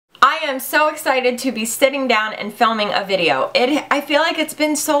I am so excited to be sitting down and filming a video. I feel like it's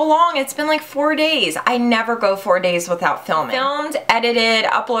been so long. It's been like 4 days. I never go 4 days without filming. Filmed, edited,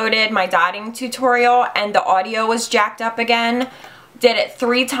 uploaded my dotting tutorial, and the audio was jacked up again. Did it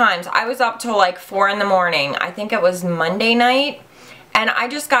 3 times. I was up till like 4 in the morning. I think it was Monday night. And I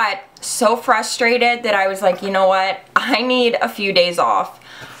just got so frustrated that I was like, you know what? I need a few days off.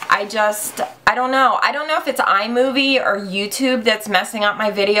 I don't know. I don't know if it's iMovie or YouTube that's messing up my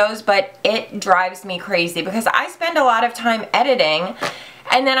videos, but it drives me crazy because I spend a lot of time editing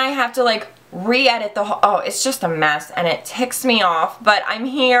and then I have to like re-edit the whole, oh, it's just a mess and it ticks me off. But I'm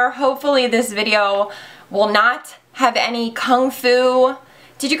here. Hopefully this video will not have any kung fu.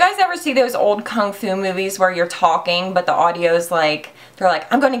 Did you guys ever see those old kung fu movies where you're talking but the audio's like, they're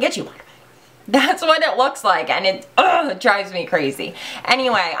like, I'm gonna get you. That's what it looks like, and it drives me crazy.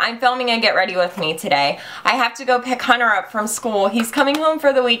 Anyway, I'm filming a Get Ready With Me today. I have to go pick Hunter up from school. He's coming home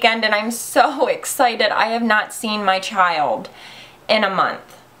for the weekend, and I'm so excited. I have not seen my child in a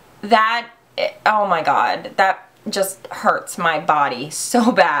month. Oh my God, that just hurts my body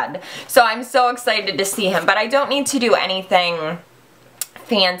so bad. So I'm so excited to see him, but I don't need to do anything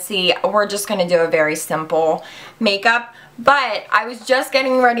fancy. We're just gonna do a very simple makeup. But I was just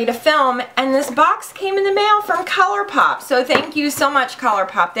getting ready to film and this box came in the mail from ColourPop. So thank you so much,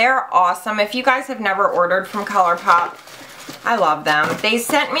 ColourPop. They're awesome. If you guys have never ordered from ColourPop, I love them. They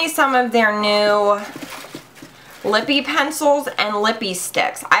sent me some of their new lippy pencils and lippy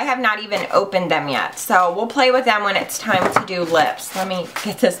sticks. I have not even opened them yet, so we'll play with them when it's time to do lips. Let me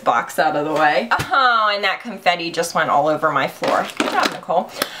get this box out of the way. Oh, and that confetti just went all over my floor. Good job,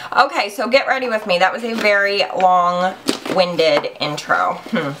 Nicole. Okay, so Get Ready With Me. That was a very long-winded intro.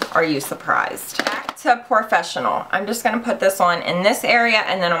 Are you surprised? Back to Porefessional. I'm just going to put this on in this area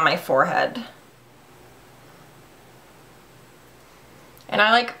and then on my forehead. And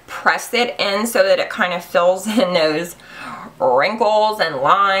I like press it in so that it kind of fills in those wrinkles and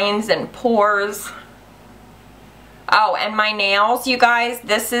lines and pores. Oh, and my nails, you guys,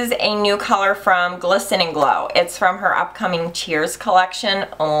 this is a new color from Glisten and Glow. It's from her upcoming Cheers collection.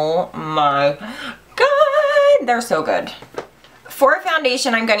 Oh my God, they're so good. For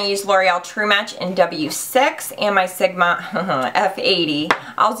foundation, I'm going to use L'Oreal True Match in W6 and my Sigma F80.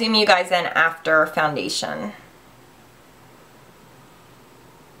 I'll zoom you guys in after foundation.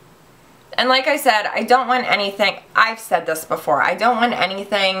 And like I said, I don't want anything, I've said this before, I don't want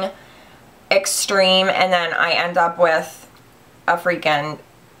anything extreme and then I end up with a freaking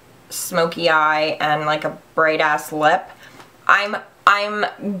smoky eye and like a bright ass lip. I'm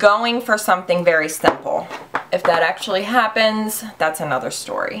going for something very simple. If that actually happens, that's another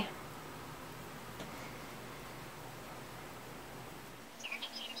story.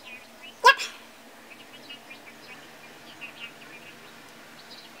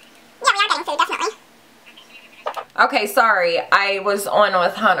 Okay, sorry, I was on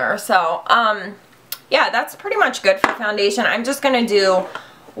with Hunter. So, yeah, that's pretty much good for foundation. I'm just going to do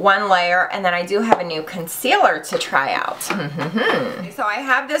one layer, and then I do have a new concealer to try out. So I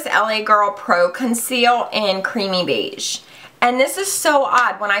have this LA Girl Pro Conceal in Creamy Beige. And this is so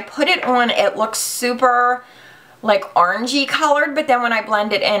odd. When I put it on, it looks super, like, orangey colored, but then when I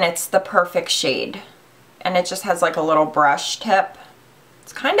blend it in, it's the perfect shade. And it just has, like, a little brush tip.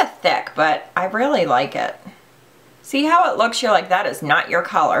 It's kind of thick, but I really like it. See how it looks? You're like, that is not your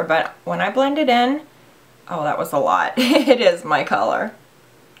color. But when I blend it in, oh, that was a lot. It is my color.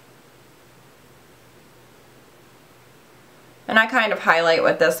 And I kind of highlight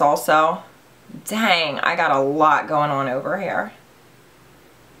with this also. Dang, I got a lot going on over here.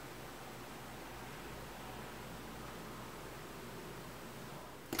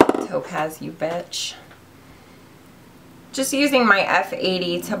 Topaz, you bitch. Just using my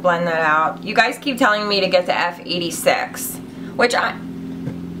F80 to blend that out. You guys keep telling me to get to F86, which are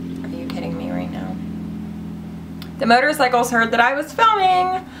you kidding me right now? The motorcycles heard that I was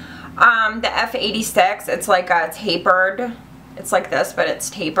filming. The F86, it's like a tapered, it's like this, but it's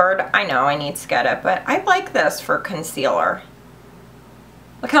tapered. I know I need to get it, but I like this for concealer.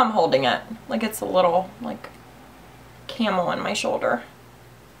 Look how I'm holding it. Like it's a little, like, camel on my shoulder.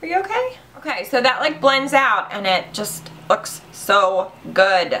 Are you okay? Okay, so that like blends out and it just looks so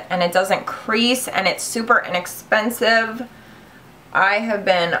good and it doesn't crease and it's super inexpensive. I have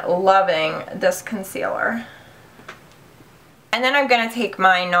been loving this concealer. And then I'm going to take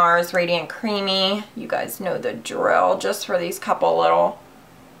my Nars Radiant Creamy. You guys know the drill, just for these couple little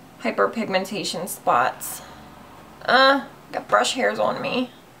hyperpigmentation spots. Got brush hairs on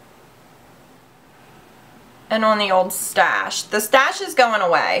me. And on the old stash. The stash is going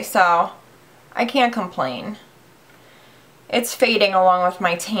away, so I can't complain. It's fading along with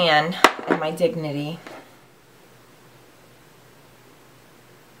my tan and my dignity.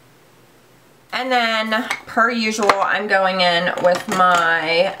 And then, per usual, I'm going in with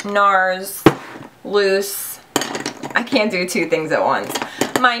my Nars Loose, I can't do two things at once,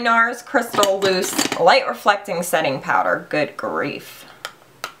 my Nars Crystal Loose Light Reflecting Setting Powder. Good grief.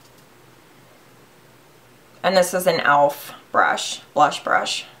 And this is an e.l.f. brush, blush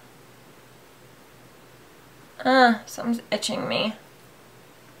brush. Something's itching me.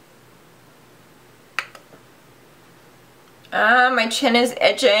 My chin is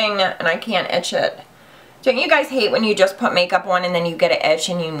itching and I can't itch it. Don't you guys hate when you just put makeup on and then you get an itch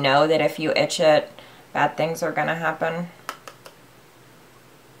and you know that if you itch it, bad things are gonna happen?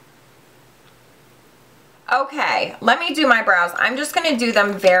 Okay, let me do my brows. I'm just gonna do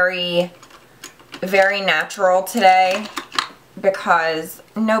them very, very natural today because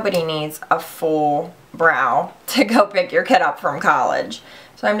nobody needs a full brow to go pick your kid up from college.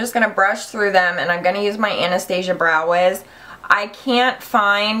 So I'm just going to brush through them, and I'm going to use my Anastasia Brow Wiz. I can't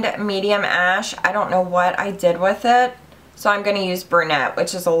find medium ash. I don't know what I did with it. So I'm going to use brunette,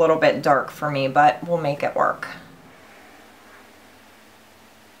 which is a little bit dark for me, but we'll make it work.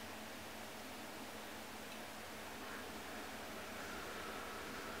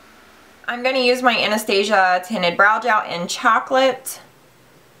 I'm going to use my Anastasia Tinted Brow Gel in Chocolate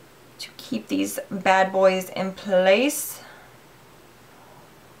to keep these bad boys in place.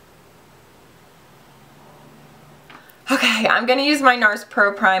 Okay, I'm going to use my Nars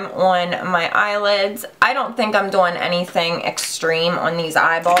Pro Prime on my eyelids. I don't think I'm doing anything extreme on these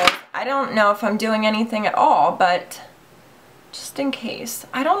eyeballs. I don't know if I'm doing anything at all, but just in case.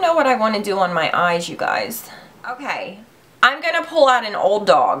 I don't know what I want to do on my eyes, you guys. Okay, I'm going to pull out an old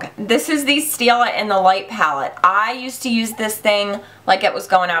dog. This is the Stila in the Light palette. I used to use this thing like it was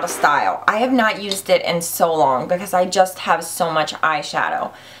going out of style. I have not used it in so long because I just have so much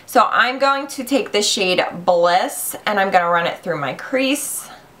eyeshadow. So I'm going to take the shade Bliss and I'm going to run it through my crease.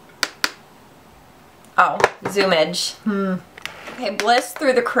 Oh, zoomage. Okay, Bliss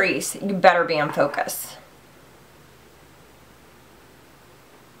through the crease. You better be in focus.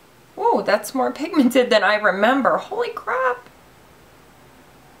 Whoa, that's more pigmented than I remember. Holy crap.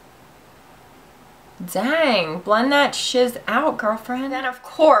 Dang, blend that shiz out, girlfriend. Then of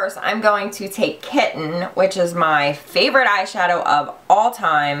course I'm going to take Kitten, which is my favorite eyeshadow of all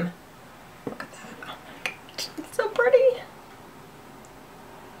time. Look at that. Oh my god, it's so pretty.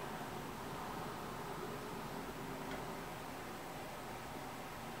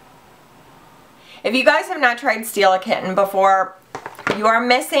 If you guys have not tried Stila Kitten before, you are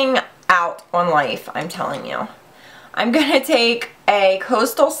missing out on life, I'm telling you. I'm going to take a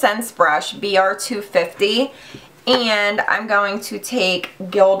Coastal Scents brush, BR250, and I'm going to take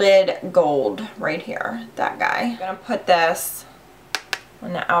Gilded Gold right here, that guy. I'm going to put this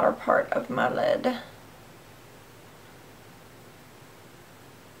on the outer part of my lid.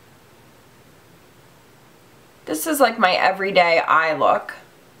 This is like my everyday eye look.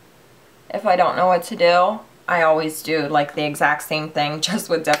 If I don't know what to do, I always do like the exact same thing, just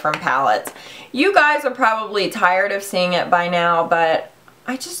with different palettes. You guys are probably tired of seeing it by now, but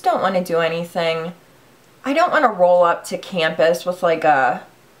I just don't want to do anything. I don't want to roll up to campus with like a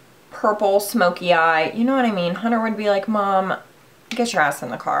purple smoky eye. You know what I mean? Hunter would be like, Mom, get your ass in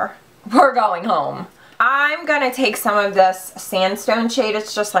the car. We're going home. I'm going to take some of this Sandstone shade.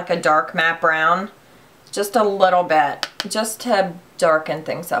 It's just like a dark matte brown. Just a little bit, just to darken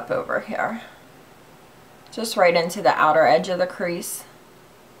things up over here. Just right into the outer edge of the crease.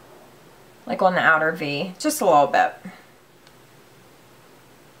 Like on the outer V. Just a little bit.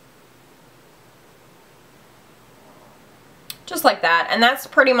 Just like that. And that's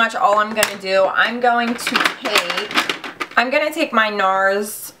pretty much all I'm going to do. I'm going to take my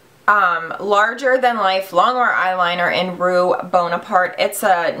Nars Larger Than Life Longwear Eyeliner in Rue Bonaparte. It's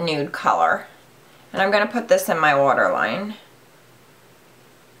a nude color. And I'm going to put this in my waterline.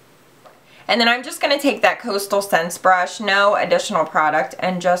 And then I'm just going to take that Coastal Scents brush, no additional product,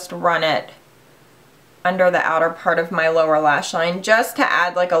 and just run it under the outer part of my lower lash line just to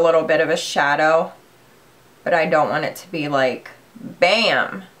add like a little bit of a shadow. But I don't want it to be like,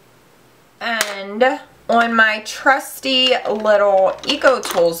 bam. And on my trusty little Eco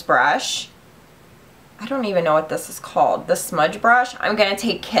Tools brush, I don't even know what this is called, the smudge brush, I'm going to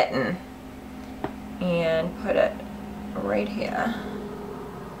take Kitten and put it right here.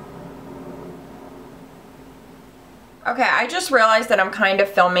 Okay, I just realized that I'm kind of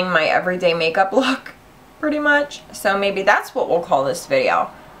filming my everyday makeup look, pretty much. So maybe that's what we'll call this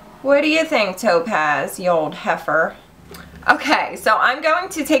video. What do you think, Topaz, you old heifer? Okay, so I'm going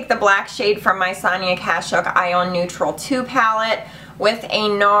to take the black shade from my Sonia Kashuk Ion Neutral 2 palette with a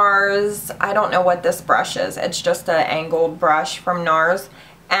Nars, I don't know what this brush is, it's just an angled brush from Nars,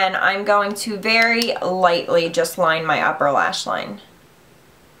 and I'm going to very lightly just line my upper lash line,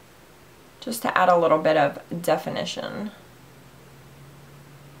 just to add a little bit of definition.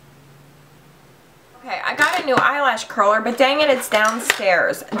 Okay, I got a new eyelash curler, but dang it, it's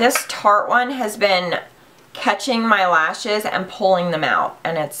downstairs. This Tarte one has been catching my lashes and pulling them out,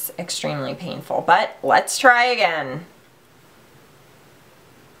 and it's extremely painful, but let's try again.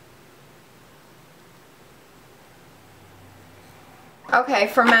 Okay,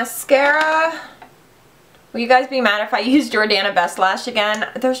 for mascara, will you guys be mad if I use Jordana Best Lash again?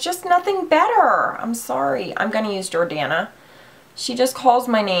 There's just nothing better. I'm sorry. I'm going to use Jordana. She just calls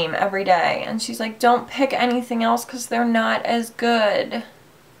my name every day, and she's like, don't pick anything else because they're not as good.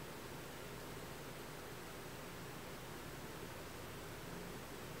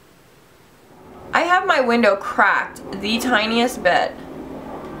 I have my window cracked the tiniest bit.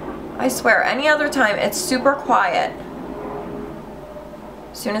 I swear, any other time it's super quiet.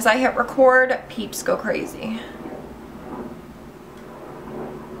 As soon as I hit record, peeps go crazy.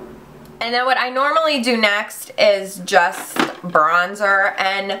 And then what I normally do next is just bronzer,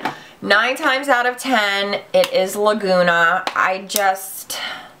 and 9 times out of 10 it is Laguna. I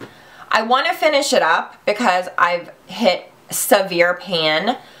want to finish it up because I've hit severe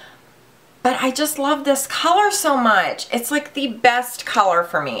pan, but I just love this color so much. It's like the best color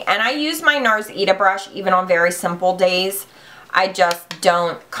for me, and I use my Nars Ita brush even on very simple days. I just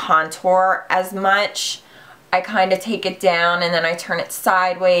don't contour as much. I kind of take it down and then I turn it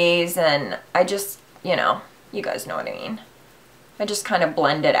sideways, and I just, you know, you guys know what I mean. I just kind of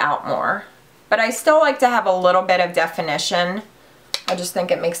blend it out more. But I still like to have a little bit of definition. I just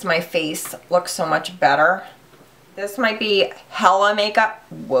think it makes my face look so much better. This might be hella makeup.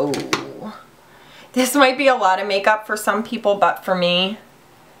 Whoa. This might be a lot of makeup for some people, but for me,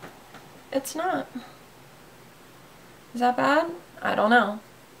 it's not. Is that bad? I don't know.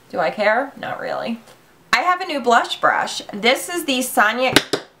 Do I care? Not really. I have a new blush brush. This is the Sonia,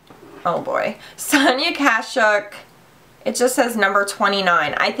 oh boy, Sonia Kashuk. It just says number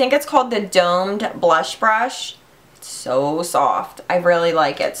 29. I think it's called the Domed Blush Brush. It's so soft. I really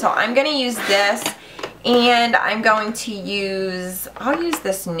like it. So I'm going to use this, and I'm going to use, I'll use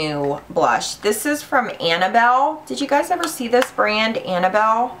this new blush. This is from Annabelle. Did you guys ever see this brand,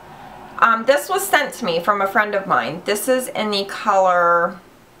 Annabelle? This was sent to me from a friend of mine. This is in the color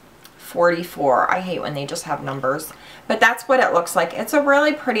 44. I hate when they just have numbers, but that's what it looks like. It's a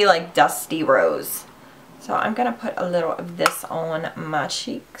really pretty, like, dusty rose. So I'm gonna put a little of this on my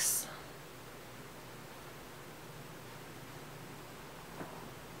cheeks.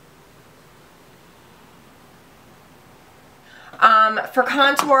 For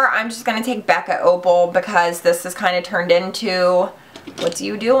contour, I'm just gonna take Becca Opal because this is kind of turned into what do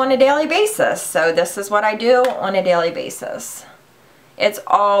you do on a daily basis. So this is what I do on a daily basis. It's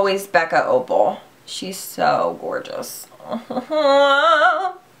always Becca Opal. She's so gorgeous.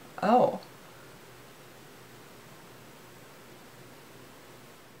 Oh.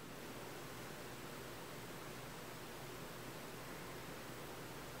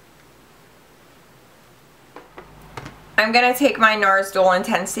 I'm going to take my Nars Dual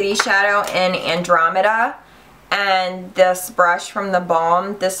Intensity Shadow in Andromeda, and this brush from the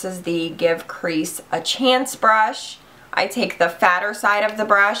Balm. This is the Give Crease a Chance brush. I take the fatter side of the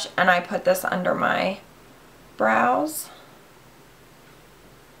brush and I put this under my brows.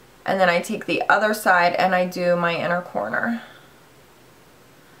 And then I take the other side and I do my inner corner.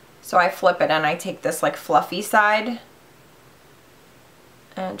 So I flip it and I take this like fluffy side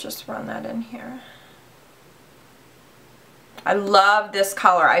and just run that in here. I love this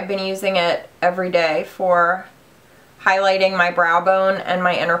color. I've been using it every day for highlighting my brow bone and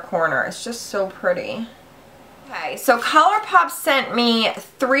my inner corner. It's just so pretty. Okay, so ColourPop sent me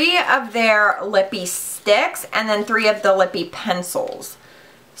 3 of their lippy sticks and then 3 of the lippy pencils.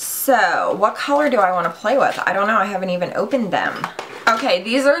 So what color do I want to play with? I don't know. I haven't even opened them. Okay,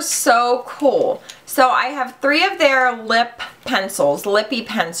 these are so cool. So I have 3 of their lip pencils, lippy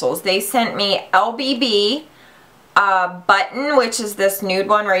pencils. They sent me LBB, Button, which is this nude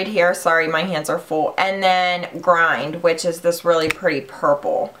one right here. Sorry, my hands are full. And then Grind, which is this really pretty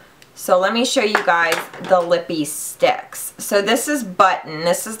purple. So let me show you guys the lippy sticks. So this is Button.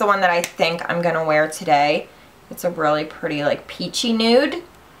 This is the one that I think I'm going to wear today. It's a really pretty like peachy nude.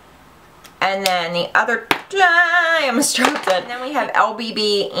 And then the other, I almost dropped it. And then we have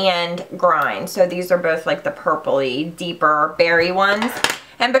LBB and Grind. So these are both like the purpley, deeper berry ones.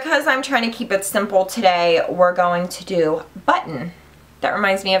 And because I'm trying to keep it simple today, we're going to do button. That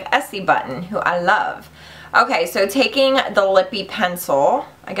reminds me of Essie Button, who I love. Okay, so taking the lippy pencil,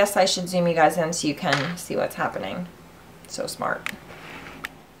 I guess I should zoom you guys in so you can see what's happening. So smart.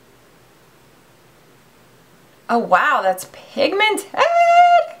 Oh wow, that's pigmented!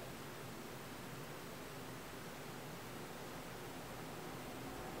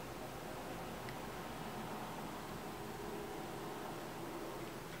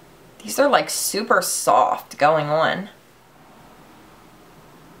 These are like super soft going on.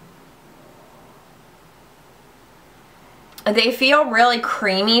 They feel really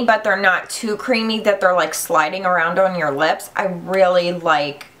creamy, but they're not too creamy that they're like sliding around on your lips. I really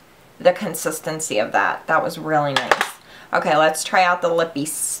like the consistency of that. That was really nice. Okay, let's try out the lippy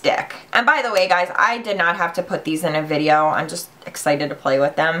stick. And by the way, guys, I did not have to put these in a video. I'm just excited to play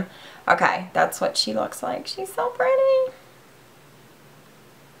with them. Okay, that's what she looks like. She's so pretty.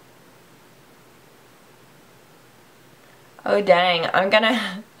 Oh dang, I'm gonna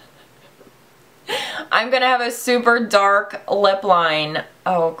have a super dark lip line.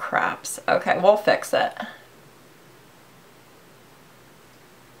 Oh craps. Okay, we'll fix it.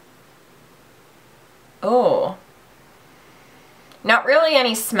 Oh. Not really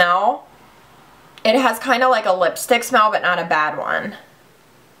any smell. It has kind of like a lipstick smell, but not a bad one.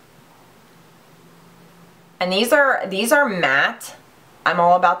 And these are matte. I'm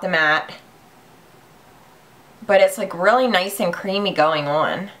all about the matte. But it's like really nice and creamy going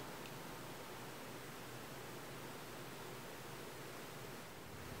on.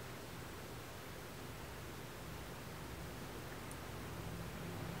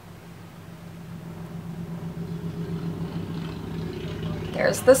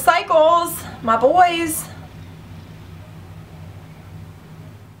 There's the cycles, my boys.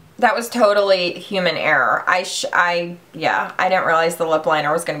 That was totally human error. Yeah, I didn't realize the lip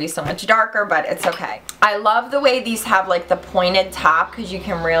liner was going to be so much darker, but it's okay. I love the way these have like the pointed top because you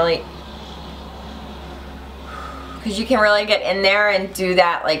can really get in there and do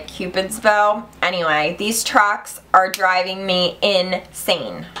that like Cupid's bow. Anyway, these trucks are driving me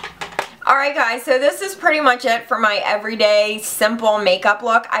insane. Alright guys, so this is pretty much it for my everyday simple makeup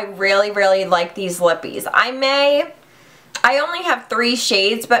look. I really like these lippies. I only have 3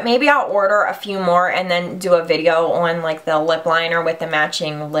 shades, but maybe I'll order a few more and then do a video on like the lip liner with the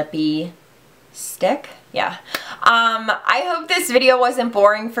matching lippy stick. Yeah. I hope this video wasn't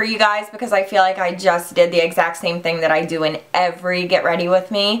boring for you guys because I feel like I just did the exact same thing that I do in every Get Ready With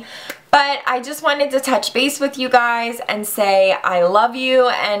Me. But I just wanted to touch base with you guys and say I love you,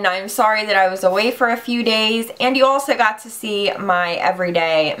 and I'm sorry that I was away for a few days, and you also got to see my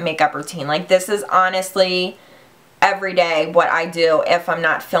everyday makeup routine. Like, this is honestly every day what I do if I'm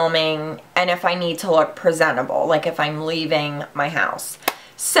not filming and if I need to look presentable, like if I'm leaving my house.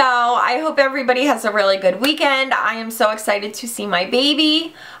 So I hope everybody has a really good weekend. I am so excited to see my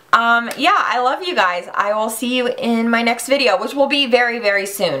baby. Yeah, I love you guys. I will see you in my next video, which will be very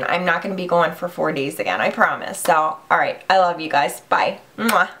soon. I'm not going to be going for 4 days again, I promise. So, alright, I love you guys. Bye.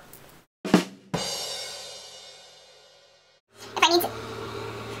 Mwah. If I need to.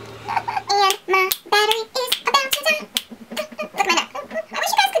 And my battery is about to die. Look at my neck. I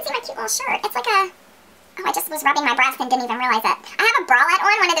wish you guys could see my cute little shirt. It's like a... Oh, I just was rubbing my breast and didn't even realize it. I have a bralette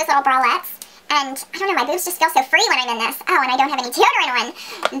on, one of those little bralettes. And I don't know, my boobs just feel so free when I'm in this. Oh, and I don't have any deodorant on.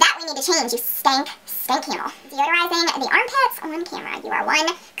 That we need to change, you stank camel. Deodorizing the armpits on camera. You are one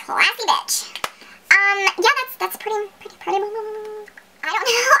classy bitch. Yeah, that's pretty. I don't know. I'm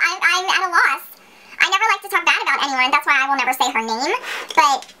at a loss. I never like to talk bad about anyone. That's why I will never say her name.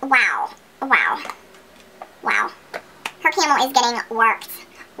 But wow. Her camel is getting worked.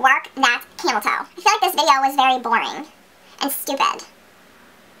 Work that camel toe. I feel like this video was very boring and stupid.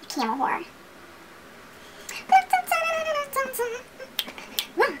 Camel whore. Look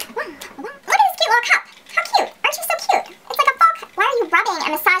at this cute little cup. How cute. Aren't you so cute? It's like a fall. Why are you rubbing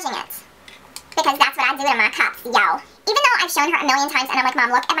and massaging it? Because that's what I do in my cups, yo. Even though I've shown her a million times and I'm like,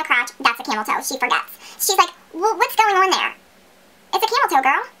 Mom, look at my crotch. That's a camel toe. She forgets. She's like, well, what's going on there? It's a camel toe,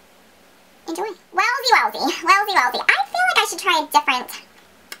 girl. Enjoy. Wellsy. I feel like I should try a different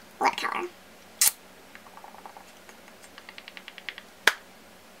lip color.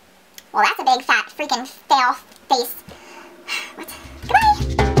 Well, that's a big, fat, freaking fail face